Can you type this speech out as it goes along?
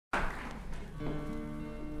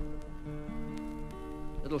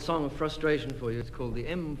Little song of frustration for you. It's called the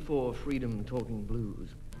M4 Freedom Talking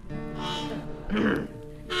Blues.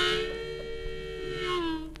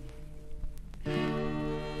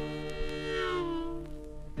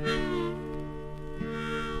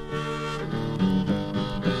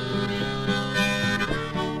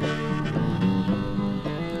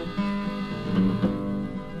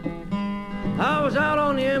 I was out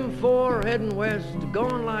on the M4 heading west,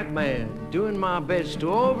 going like mad, doing my best to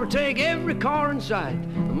overtake every car in sight.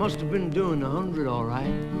 I must have been doing 100 all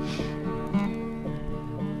right.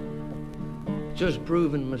 Just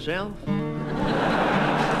proving myself.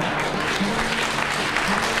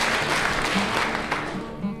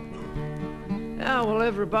 Yeah, well,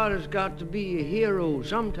 everybody's got to be a hero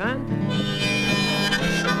sometime.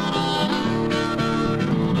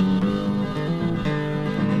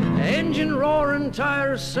 Engine roaring,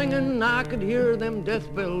 tires singing, I could hear them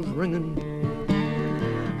death bells ringing.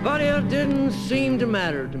 But it didn't seem to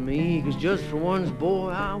matter to me, 'cause just for once, boy,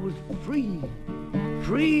 I was free.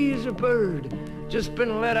 Free as a bird, just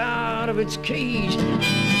been let out of its cage.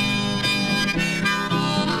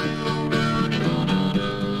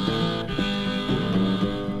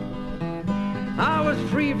 I was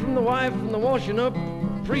free from the wife and the washing up,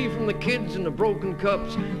 free from the kids and the broken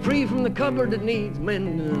cups, free from the cupboard that needs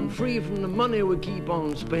mending, and free from the money we keep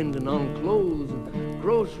on spending on clothes and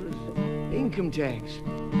groceries, income tax,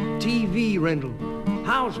 TV rental,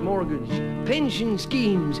 house mortgage, pension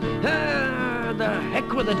schemes. Ah, the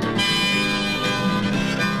heck with it.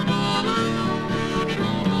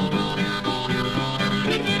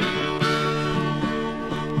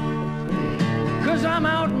 'Cause I'm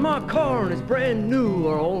out in my car and it's brand new,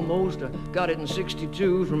 or almost. I got it in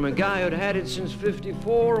 '62 from a guy who'd had it since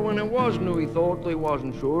 '54. When it was new, he thought he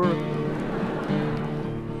wasn't sure.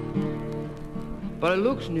 But it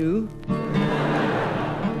looks new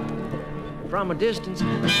from a distance.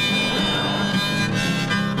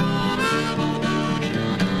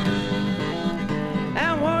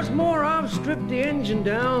 And what's more, I've stripped the engine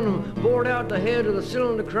down and bored out the head of the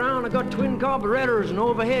cylinder crown. I got twin carburetors and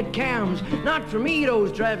overhead cams. Not for me,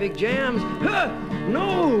 those traffic jams. Huh,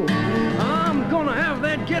 no, I'm gonna have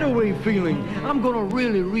that getaway feeling. I'm gonna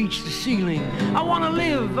really reach the ceiling. I wanna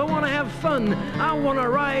live, I wanna have fun, I wanna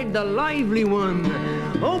ride the lively one.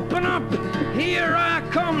 Open up, here I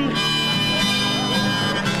come.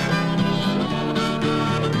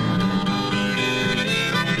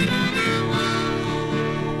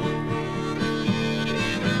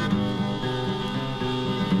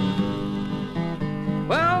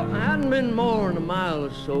 Well, I hadn't been more than a mile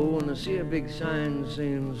or so when I see a big sign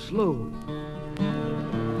saying slow.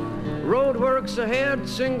 Roadworks ahead,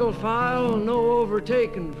 single file, no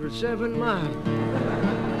overtaking for 7 miles.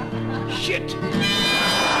 Shit!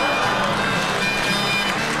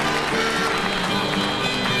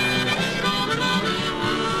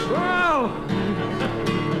 Wow!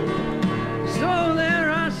 So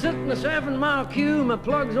there I sit in the 7-mile queue, my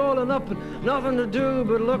plug's oiling up and nothing to do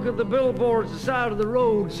but look at the billboards at the side of the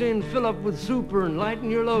road saying fill up with super and lighten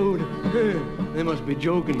your load. They must be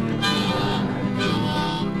joking.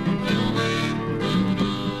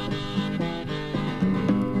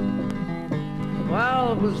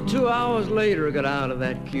 Well, it was 2 hours later I got out of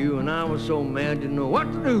that queue, and I was so mad didn't know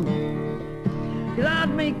what to do. 'Cause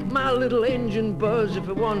I'd make my little engine buzz if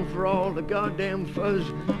it wasn't for all the goddamn fuzz.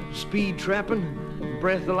 Speed trapping,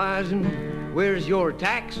 breathalyzing, where's your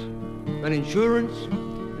tax and insurance?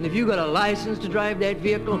 And if you got a license to drive that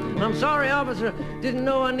vehicle, I'm sorry, officer, didn't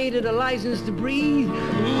know I needed a license to breathe.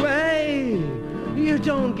 Hey, you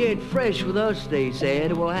don't get fresh with us, they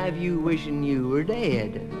said. We'll have you wishing you were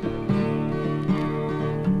dead.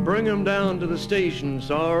 Bring 'em down to the station,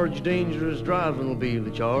 Sarge. Dangerous driving will be the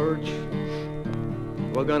charge.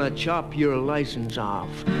 We're gonna chop your license off.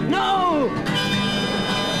 No!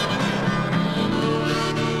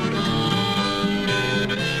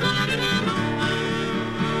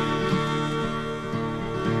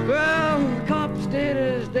 Well, the cops did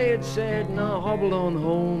as they had said, and I hobbled on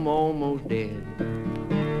home almost dead.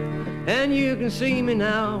 And you can see me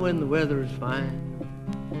now when the weather's fine,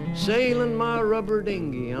 sailing my rubber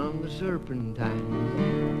dinghy on the Serpentine.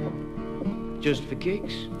 Just for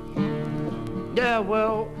kicks? Yeah,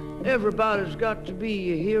 well, everybody's got to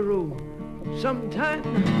be a hero sometime.